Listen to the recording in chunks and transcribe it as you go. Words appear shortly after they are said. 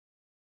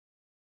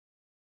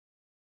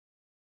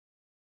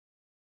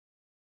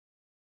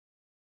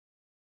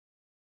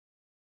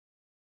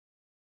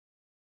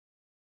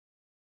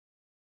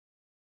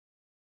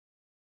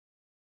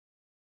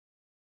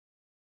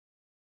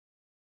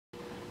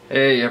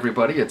Hey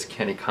everybody, it's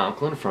Kenny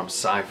Conklin from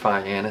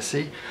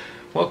Scifiantasy.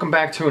 Welcome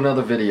back to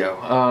another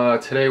video.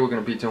 Today we're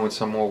going to be doing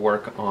some more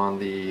work on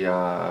the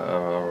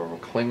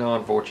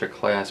Klingon Vor'cha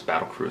class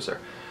battlecruiser.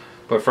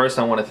 But first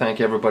I want to thank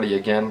everybody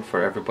again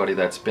for everybody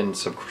that's been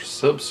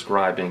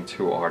subscribing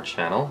to our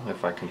channel,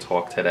 if I can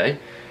talk today.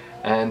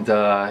 And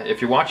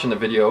if you're watching the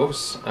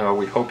videos,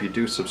 we hope you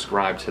do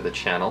subscribe to the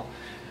channel.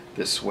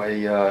 This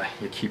way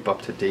you keep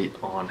up to date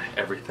on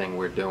everything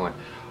we're doing.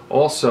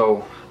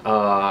 Also,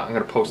 I'm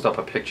going to post up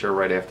a picture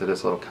right after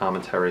this little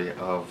commentary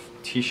of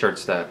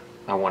t-shirts that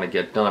I want to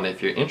get done.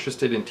 If you're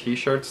interested in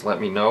t-shirts, let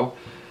me know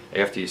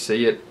after you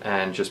see it,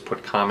 and just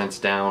put comments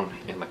down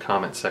in the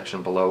comment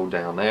section below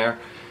down there.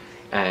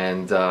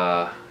 And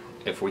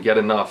if we get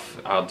enough,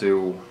 I'll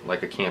do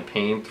like a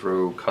campaign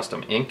through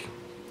Custom Ink.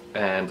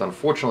 And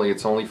unfortunately,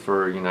 it's only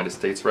for United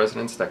States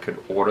residents that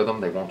could order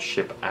them. They won't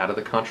ship out of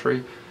the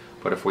country.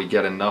 But if we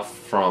get enough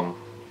from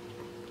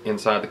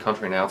inside the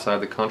country and outside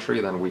the country,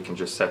 then we can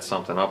just set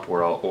something up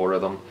where I'll order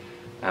them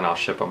and I'll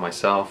ship them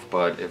myself.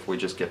 But if we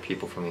just get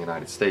people from the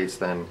United States,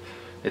 then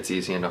it's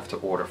easy enough to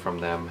order from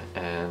them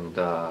and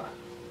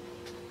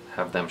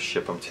have them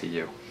ship them to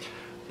you.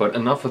 But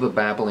enough of the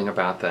babbling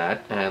about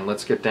that, and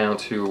let's get down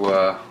to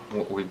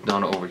what we've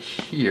done over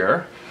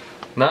here.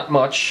 Not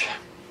much.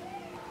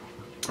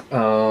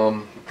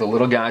 The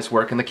little guy's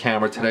working the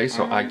camera today,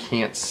 so I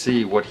can't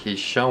see what he's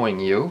showing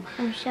you.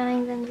 I'm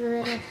showing them the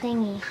little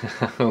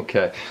thingy.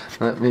 Okay,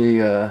 let me...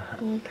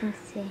 You can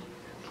see.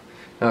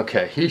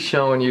 Okay, he's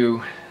showing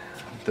you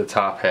the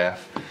top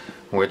half,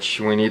 which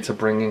we need to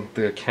bring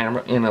the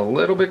camera in a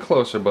little bit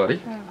closer, buddy.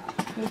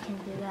 You can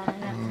do that.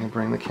 I'm gonna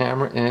bring the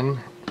camera in,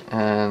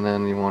 and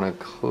then you want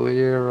to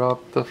clear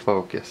up the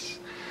focus.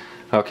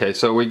 Okay,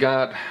 so we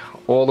got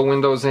all the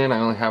windows in. I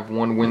only have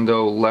one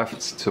window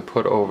left to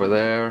put over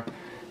there,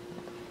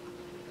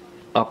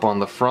 up on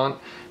the front.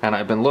 And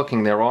I've been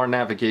looking, there are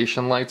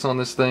navigation lights on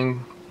this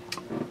thing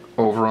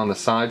over on the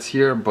sides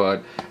here,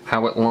 but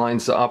how it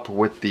lines up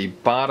with the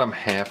bottom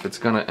half, it's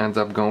going to end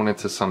up going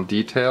into some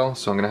detail,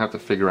 so I'm going to have to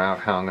figure out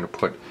how I'm going to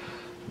put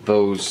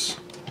those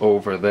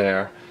over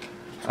there.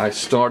 I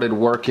started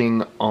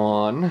working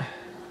on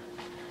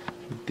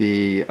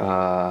the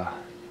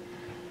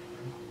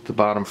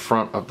bottom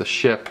front of the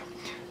ship,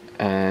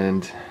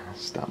 and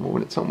stop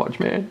moving it so much,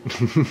 man.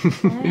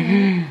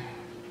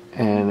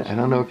 And I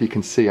don't know if you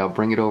can see, I'll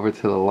bring it over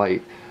to the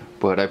light,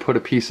 but I put a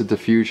piece of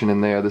diffusion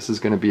in there. This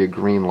is going to be a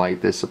green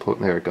light.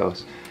 There it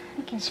goes.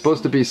 It's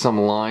supposed to be some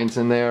lines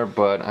in there,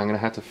 but I'm going to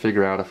have to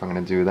figure out if I'm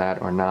going to do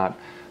that or not.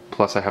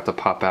 Plus I have to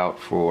pop out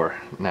for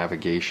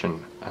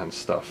navigation and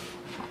stuff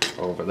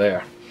over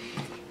there.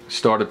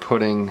 Started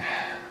putting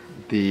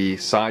the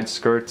side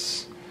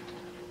skirts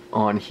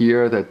on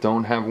here that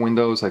don't have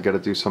windows. I got to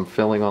do some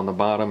filling on the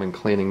bottom and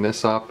cleaning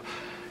this up.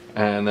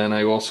 And then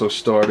I also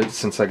started,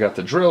 since I got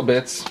the drill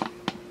bits,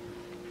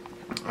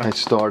 I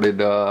started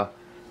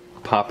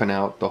popping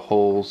out the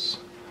holes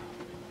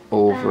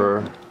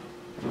over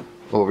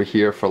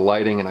here for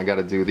lighting, and I got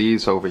to do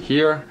these over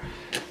here.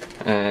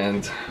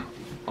 And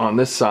on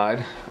this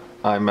side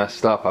I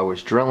messed up. I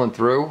was drilling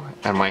through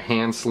and my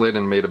hand slid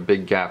and made a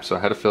big gap, so I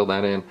had to fill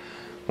that in.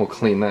 We'll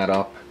clean that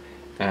up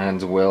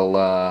and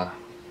we'll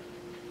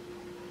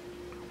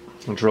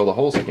drill the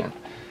holes again.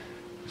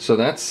 So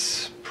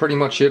that's pretty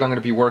much it. I'm going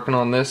to be working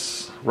on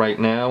this right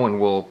now, and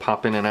we'll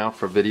pop in and out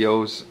for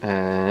videos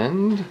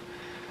and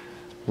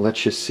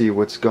let you see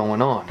what's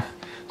going on.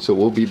 So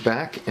we'll be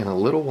back in a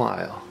little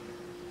while.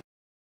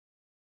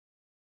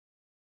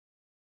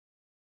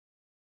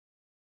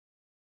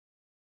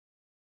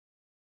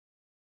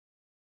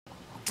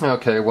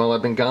 Okay, well,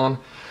 I've been gone.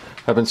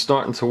 I've been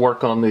starting to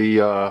work on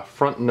the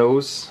front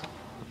nose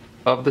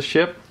of the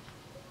ship,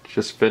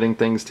 just fitting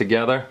things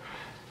together.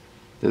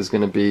 There's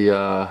going to be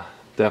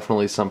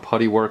definitely some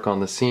putty work on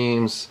the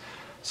seams,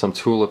 some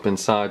tulip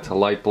inside to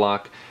light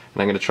block,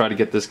 and I'm going to try to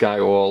get this guy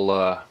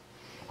all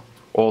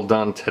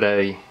done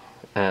today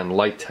and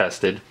light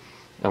tested,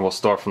 and we'll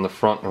start from the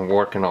front and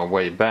working our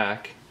way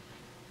back.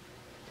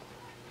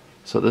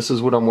 So this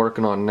is what I'm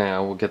working on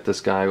now. We'll get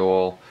this guy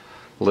all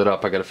lit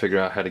up. I got to figure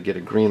out how to get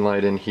a green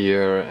light in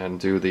here and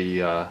do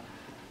the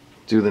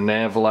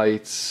nav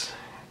lights,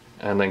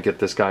 and then get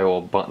this guy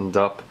all buttoned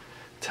up,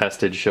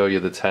 tested, show you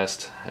the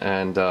test,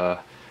 and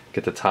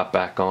get the top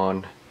back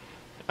on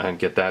and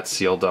get that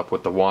sealed up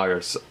with the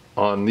wires.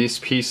 On these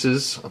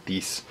pieces,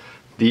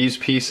 these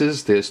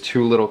pieces, there's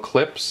two little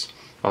clips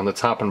on the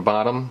top and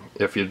bottom.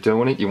 If you're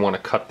doing it, you want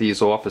to cut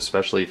these off,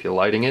 especially if you're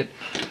lighting it,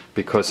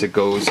 because it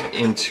goes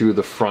into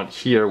the front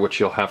here, which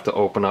you'll have to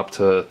open up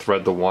to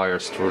thread the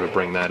wires through to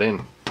bring that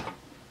in.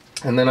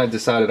 And then I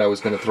decided I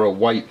was going to throw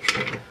white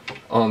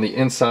on the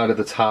inside of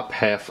the top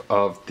half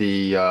of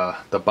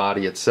the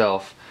body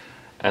itself.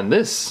 And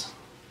this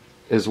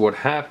is what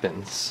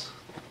happens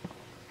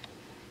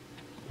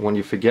when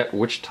you forget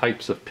which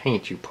types of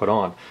paint you put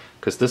on,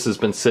 because this has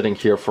been sitting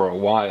here for a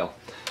while.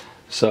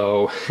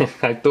 So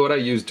I thought I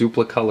used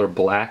Duplicolor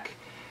black,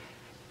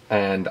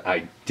 and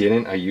I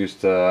didn't. I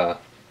used what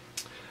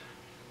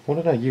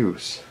did I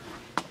use?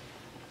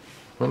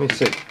 Let me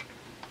see.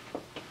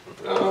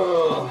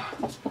 I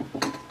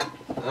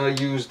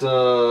used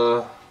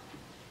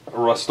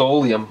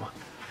Rust-Oleum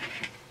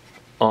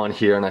on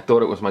here, and I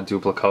thought it was my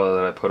Duplicolor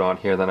that I put on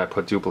here. Then I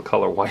put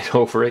Duplicolor white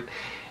over it,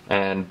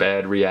 and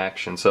bad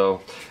reaction.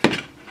 So,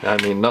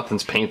 I mean,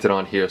 nothing's painted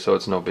on here, so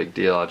it's no big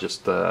deal. I'll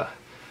just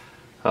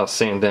I'll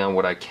sand down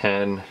what I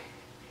can,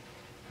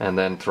 and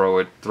then throw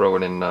it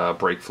in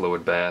brake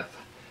fluid bath.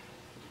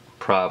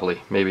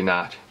 Probably, maybe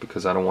not,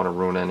 because I don't want to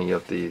ruin any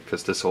of the,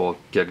 because this will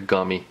get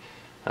gummy.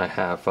 I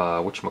have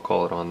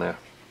whatchamacallit on there,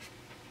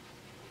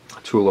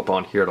 a tulip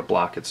on here to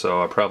block it,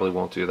 so I probably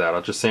won't do that.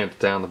 I'll just sand it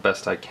down the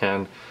best I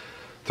can,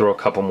 throw a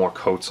couple more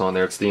coats on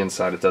there. It's the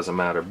inside, it doesn't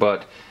matter.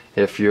 But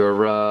if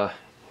you're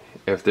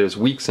if there's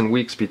weeks and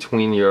weeks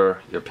between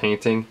your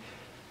painting,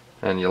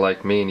 and you're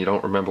like me and you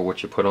don't remember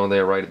what you put on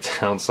there, write it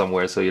down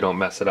somewhere so you don't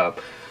mess it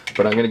up.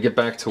 But I'm gonna get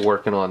back to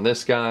working on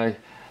this guy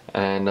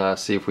and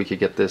see if we could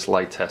get this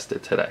light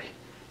tested today.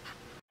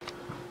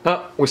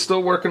 We're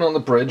still working on the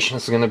bridge.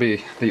 This is going to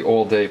be the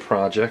all-day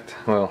project.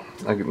 Well,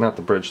 not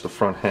the bridge, the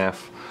front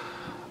half.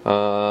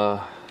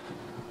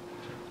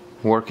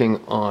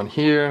 Working on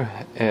here,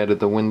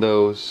 added the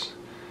windows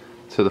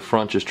to the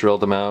front, just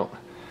drilled them out.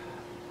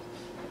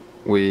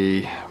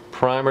 We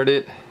primered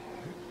it.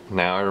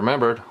 Now I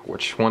remembered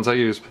which ones I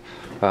used.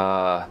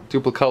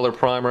 Duplicolor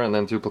primer and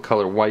then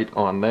Duplicolor white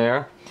on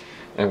there.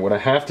 And what I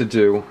have to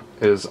do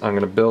is I'm going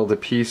to build a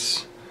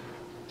piece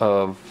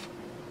of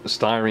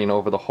styrene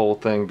over the whole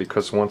thing,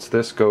 because once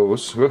this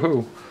goes,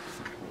 woohoo,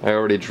 I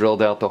already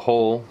drilled out the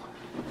hole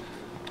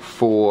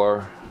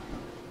for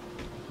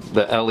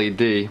the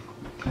LED,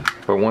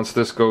 but once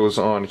this goes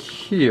on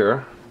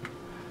here,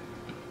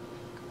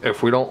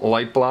 if we don't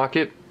light block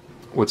it,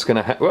 what's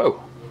gonna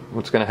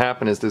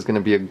happen is there's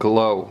gonna be a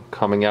glow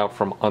coming out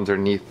from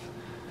underneath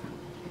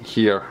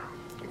here,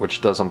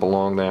 which doesn't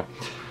belong there.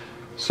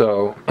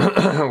 So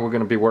we're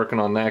gonna be working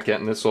on that,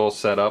 getting this all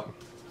set up.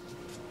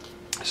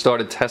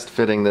 Started test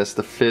fitting this.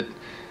 The fit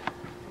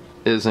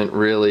isn't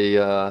really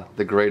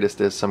the greatest.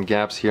 There's some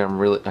gaps here. I'm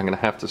gonna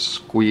have to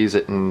squeeze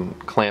it and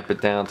clamp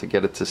it down to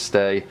get it to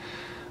stay.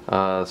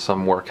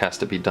 Some work has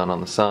to be done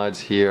on the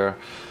sides here.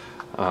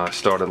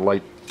 Started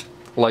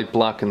light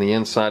blocking the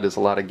inside. There's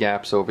a lot of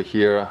gaps over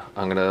here.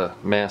 I'm gonna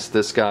mask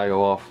this guy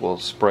off. We'll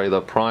spray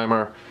the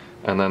primer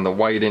and then the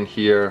white in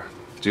here,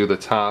 do the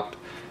top,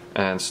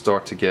 and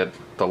start to get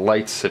the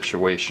light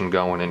situation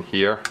going in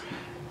here.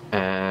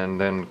 And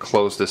then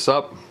close this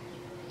up,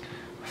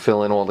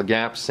 fill in all the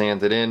gaps,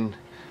 sand it in,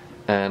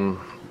 and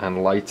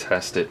light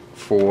test it.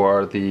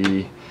 For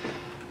the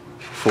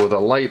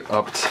light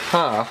up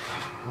top,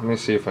 let me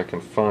see if I can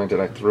find it.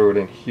 I threw it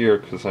in here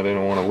because I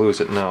didn't want to lose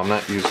it. No, I'm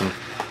not using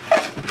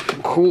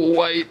cool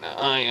white.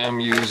 I am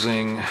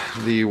using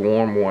the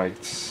warm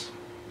whites.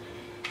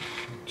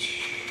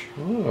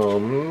 Oh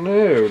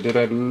no, did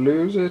I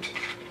lose it?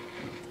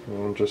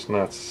 I'm just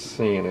not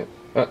seeing it.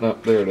 Oh no,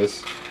 there it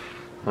is.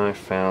 I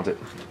found it.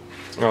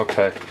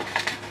 Okay.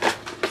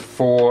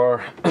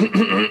 For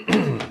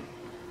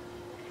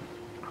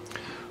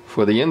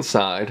for the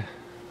inside,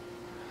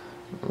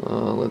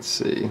 let's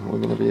see. We're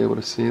going to be able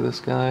to see this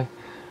guy.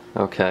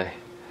 Okay.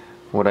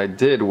 What I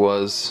did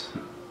was,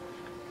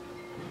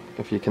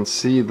 if you can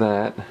see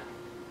that,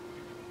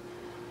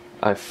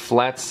 I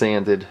flat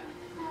sanded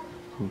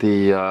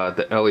the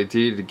LED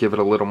to give it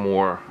a little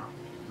more,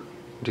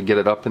 to get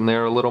it up in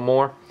there a little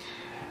more.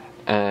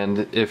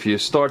 And if you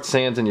start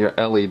sanding your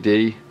LED,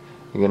 you're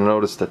going to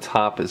notice the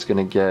top is going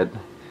to get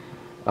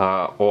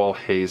all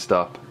hazed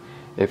up.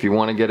 If you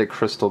want to get it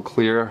crystal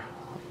clear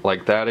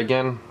like that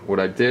again, what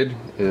I did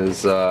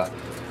is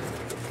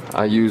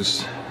I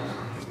use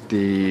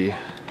the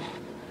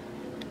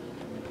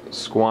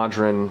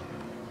Squadron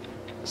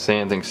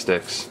sanding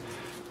sticks.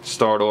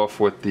 Start off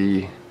with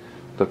the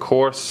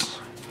coarse,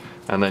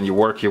 and then you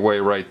work your way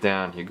right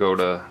down. You go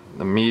to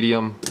the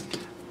medium,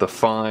 the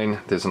fine.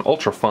 There's an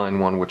ultra fine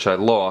one which I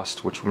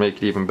lost, which will make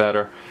it even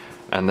better.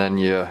 And then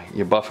you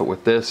buff it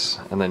with this,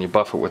 and then you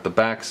buff it with the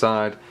back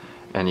side,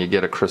 and you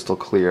get a crystal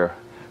clear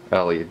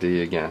LED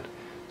again.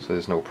 So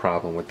there's no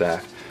problem with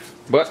that.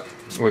 But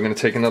we're going to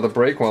take another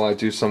break while I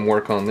do some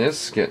work on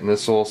this, getting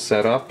this all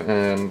set up,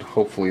 and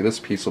hopefully this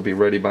piece will be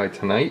ready by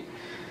tonight.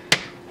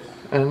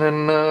 And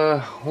then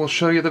we'll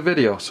show you the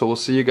video. So we'll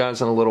see you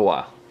guys in a little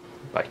while.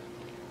 Bye.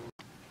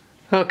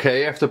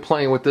 Okay, after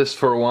playing with this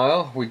for a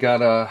while, we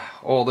got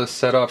all this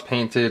set up,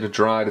 painted,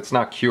 dried. It's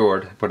not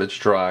cured, but it's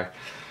dry.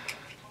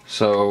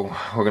 So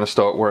we're gonna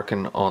start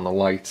working on the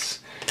lights.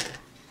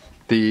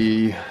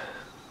 The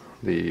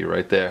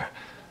right there,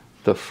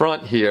 the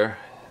front here,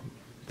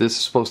 this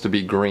is supposed to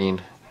be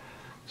green.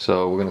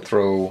 So we're gonna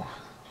throw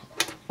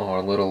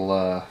our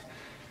little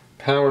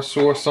power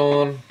source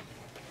on,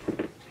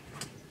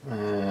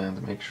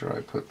 and make sure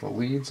I put the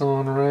leads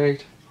on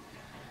right.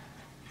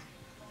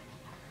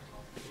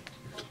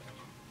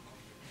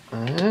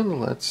 And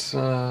let's,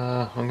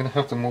 I'm gonna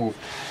have to move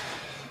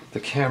the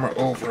camera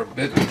over a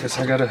bit because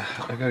I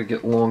gotta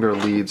get longer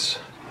leads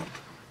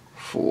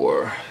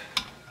for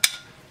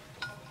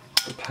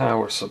the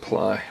power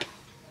supply.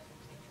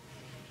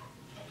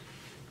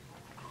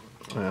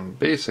 And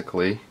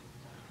basically,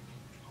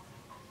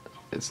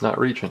 it's not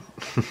reaching.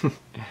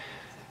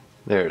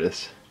 There it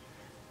is.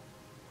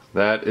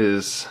 That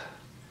is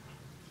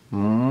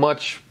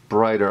much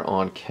brighter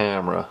on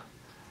camera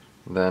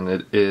than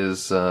it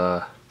is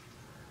on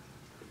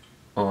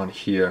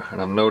here.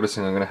 And I'm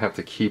noticing I'm going to have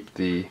to keep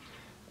the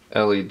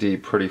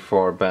LED pretty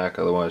far back,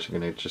 otherwise you're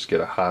going to just get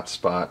a hot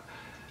spot.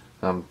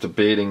 I'm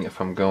debating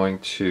if I'm going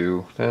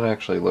to... That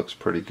actually looks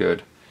pretty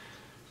good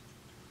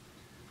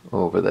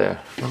over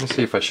there. Let me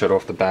see if I shut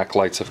off the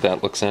backlights, if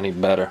that looks any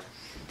better.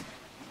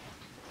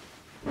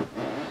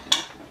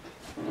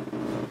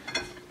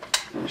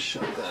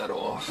 Shut that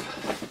off.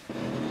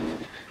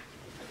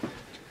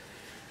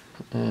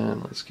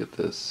 And let's get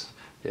this.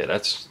 Yeah,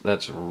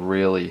 that's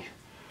really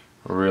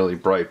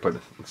bright, but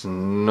it's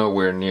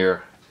nowhere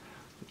near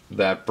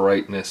that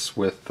brightness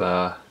with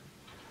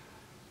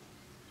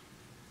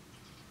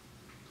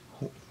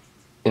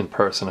in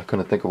person. I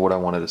couldn't think of what I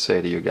wanted to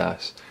say to you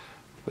guys,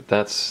 but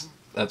that's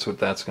what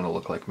that's going to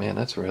look like. Man,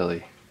 that's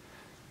really,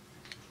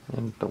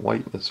 and the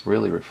white is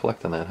really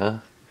reflecting that, huh?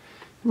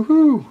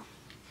 Woohoo!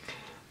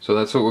 So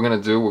that's what we're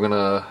going to do.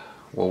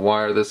 We'll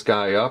wire this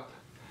guy up,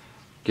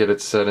 get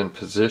it set in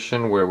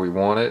position where we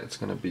want it. It's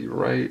going to be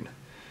right,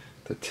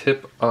 the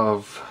tip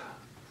of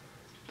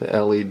the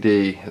LED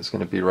is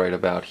going to be right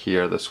about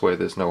here. This way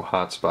there's no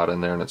hot spot in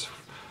there and it's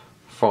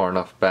far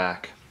enough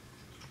back.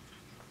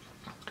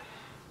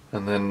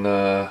 And then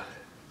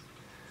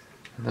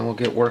we'll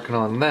get working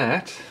on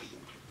that.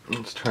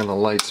 Let's turn the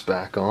lights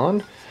back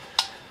on.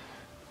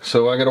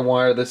 So I got to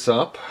wire this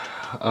up.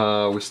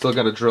 We still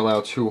got to drill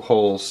out 2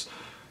 holes,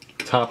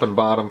 top and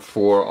bottom,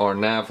 for our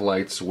nav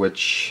lights,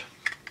 which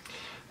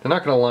they're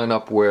not going to line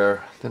up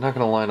where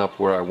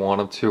I want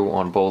them to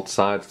on both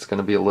sides. It's going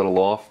to be a little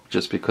off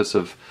just because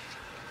of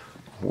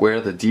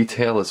where the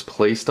detail is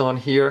placed on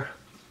here.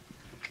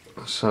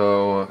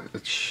 So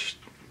it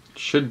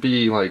should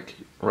be like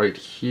right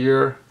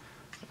here,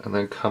 and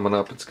then coming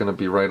up it's going to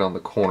be right on the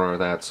corner of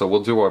that. So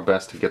we'll do our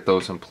best to get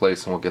those in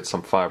place, and we'll get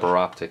some fiber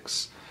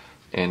optics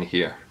in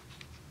here.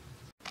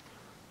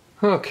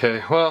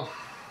 Okay, well,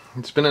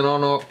 it's been an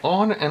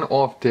on and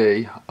off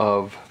day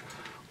of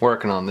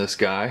working on this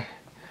guy.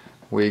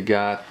 We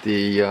got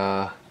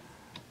the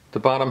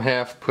bottom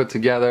half put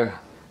together,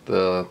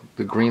 the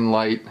green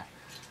light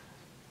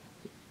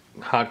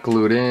hot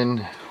glued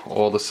in,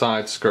 all the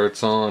side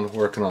skirts on,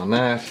 working on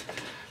that.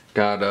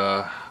 Got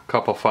a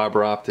couple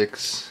fiber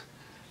optics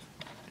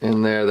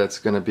in there that's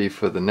going to be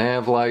for the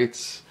nav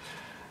lights.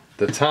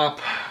 The top,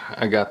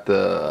 I got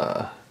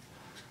the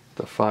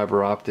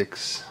fiber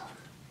optics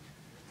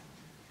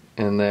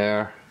in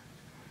there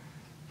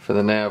for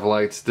the nav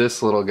lights.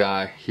 This little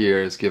guy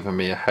here is giving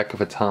me a heck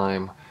of a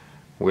time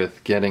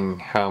with getting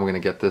how I'm going to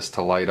get this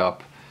to light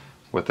up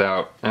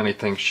without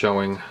anything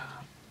showing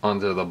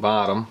under the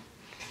bottom.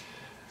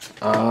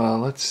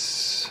 Let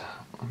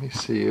me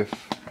see if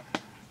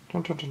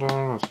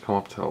let's come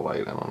up to the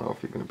light. I don't know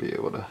if you're going to be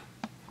able to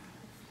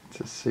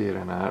see it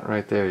or not.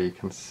 Right there you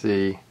can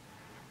see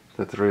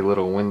the 3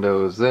 little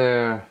windows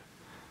there,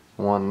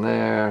 one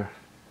there,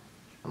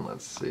 and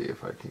let's see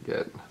if I can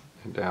get,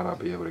 I doubt I'll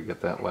be able to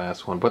get that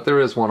last one, but there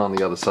is one on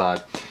the other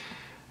side,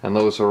 and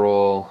those are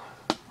all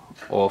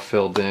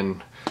filled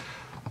in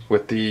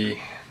with the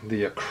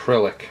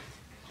acrylic.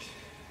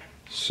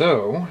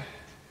 So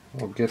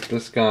we'll get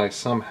this guy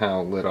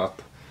somehow lit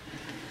up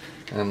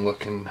and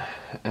looking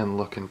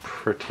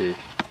pretty.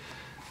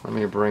 Let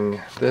me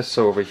bring this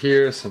over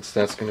here, since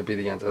that's going to be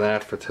the end of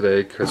that for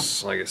today,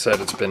 because like I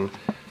said, it's been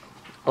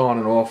on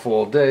and off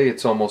all day.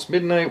 It's almost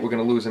midnight. We're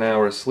going to lose an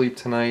hour of sleep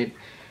tonight,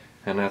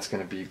 and that's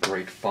going to be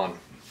great fun.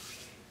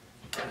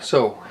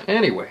 So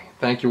anyway,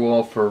 thank you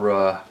all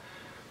for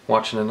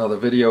watching another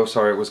video.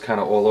 Sorry it was kind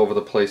of all over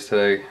the place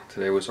today.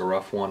 Today was a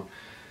rough one.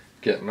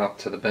 Getting up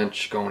to the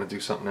bench, going to do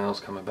something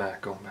else, coming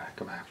back, going back,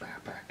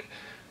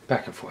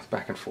 back and forth,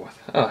 back and forth.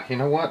 Oh, you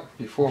know what?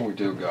 Before we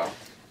do go,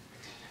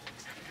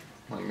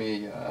 let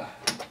me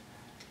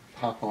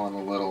pop on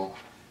a little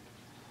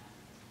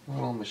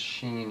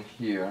machine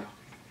here.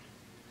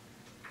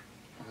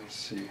 Let's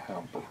see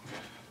how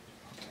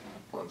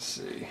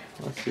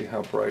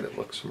bright it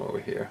looks from over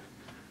here.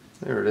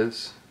 There it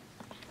is.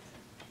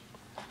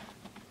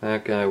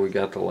 That guy, we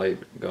got the light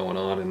going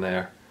on in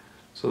there.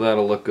 So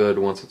that'll look good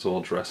once it's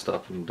all dressed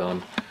up and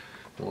done.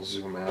 We'll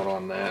zoom out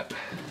on that.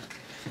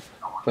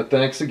 But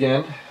thanks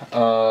again.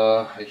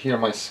 I hear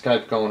my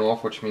Skype going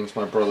off, which means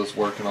my brother's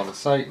working on the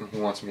site and he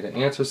wants me to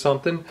answer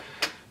something.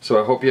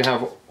 So I hope you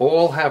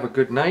all have a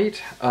good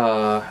night.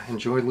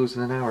 Enjoy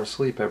losing an hour of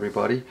sleep,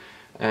 everybody.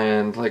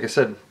 And like I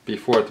said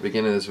before at the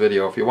beginning of this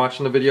video, if you're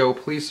watching the video,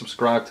 please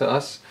subscribe to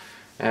us.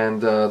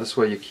 And this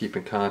way you keep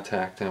in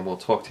contact, and we'll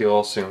talk to you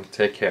all soon.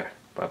 Take care.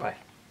 Bye-bye.